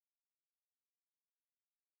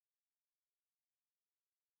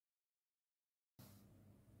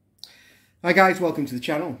Hi guys, welcome to the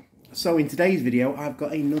channel. So in today's video I've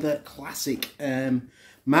got another classic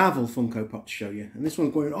Marvel Funko Pop to show you, and this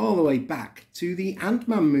one's going all the way back to the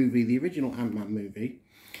Antman movie, the original Antman movie,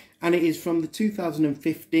 and it is from the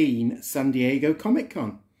 2015 San Diego Comic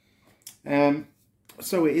Con.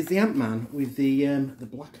 So it is the Antman with the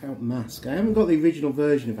blackout mask. I haven't got the original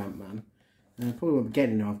version of Antman. Probably won't be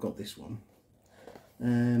getting it now I've got this one.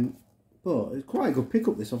 But it's quite a good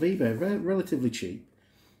pickup this off eBay, relatively cheap.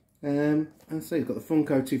 And so it's got the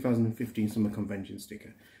Funko 2015 Summer Convention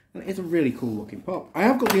sticker, and it's a really cool looking pop. I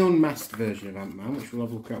have got the unmasked version of Antman, which we'll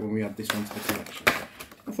have a look at when we add this one to the collection.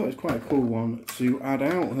 I thought it was quite a cool one to add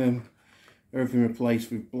out. Everything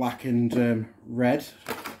replaced with black and red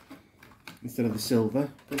instead of the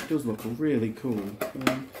silver, but it does look really cool.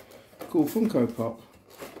 Cool Funko Pop.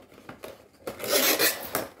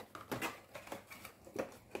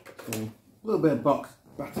 So, a little bit of box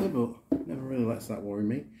batter, but never really lets that worry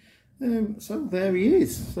me. So there he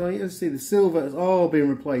is. So you can see the silver has all been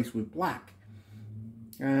replaced with black.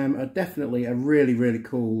 Definitely a really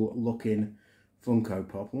cool looking Funko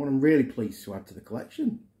Pop, and one I'm really pleased to add to the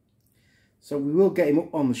collection. So we will get him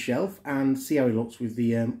up on the shelf and see how he looks with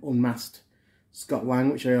the unmasked Scott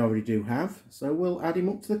Lang, which I already do have. So we'll add him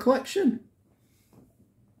up to the collection.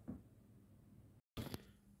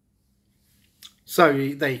 So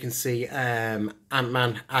there you can see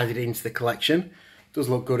Antman added into the collection. Does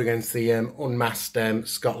look good against the unmasked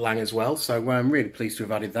Scott Lang as well, so I'm really pleased to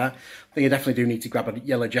have added that. I think I definitely do need to grab a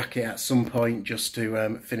yellow jacket at some point just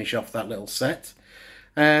to finish off that little set.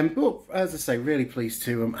 But as I say, really pleased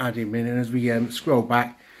to add him in, and as we scroll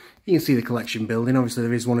back, you can see the collection building. Obviously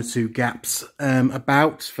there is one or two gaps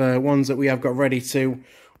about for ones that we have got ready to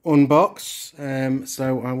unbox,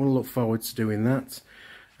 so I will look forward to doing that.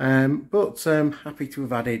 But happy to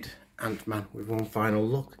have added Antman with one final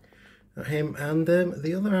look at him and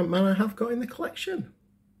the other Antman I have got in the collection.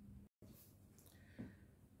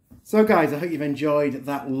 So guys, I hope you've enjoyed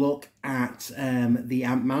that look at the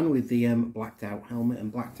Antman with the blacked out helmet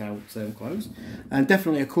and blacked out clothes. And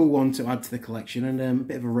definitely a cool one to add to the collection, and a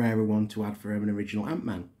bit of a rarer one to add for an original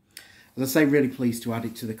Antman. As I say, really pleased to add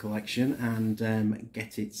it to the collection and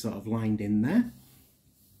get it sort of lined in there.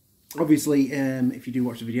 Obviously, if you do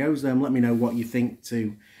watch the videos, let me know what you think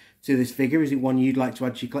to this figure. Is it one you'd like to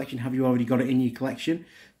add to your collection? Have you already got it in your collection?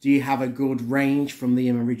 Do you have a good range from the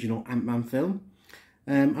original Antman film?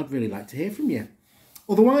 I'd really like to hear from you.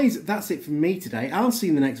 Otherwise, that's it from me today. I'll see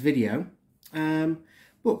you in the next video.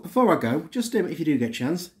 But before I go, just if you do get a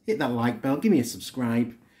chance, hit that like bell, give me a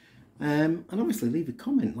subscribe, and obviously leave a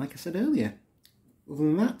comment like I said earlier. Other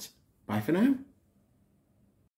than that, bye for now.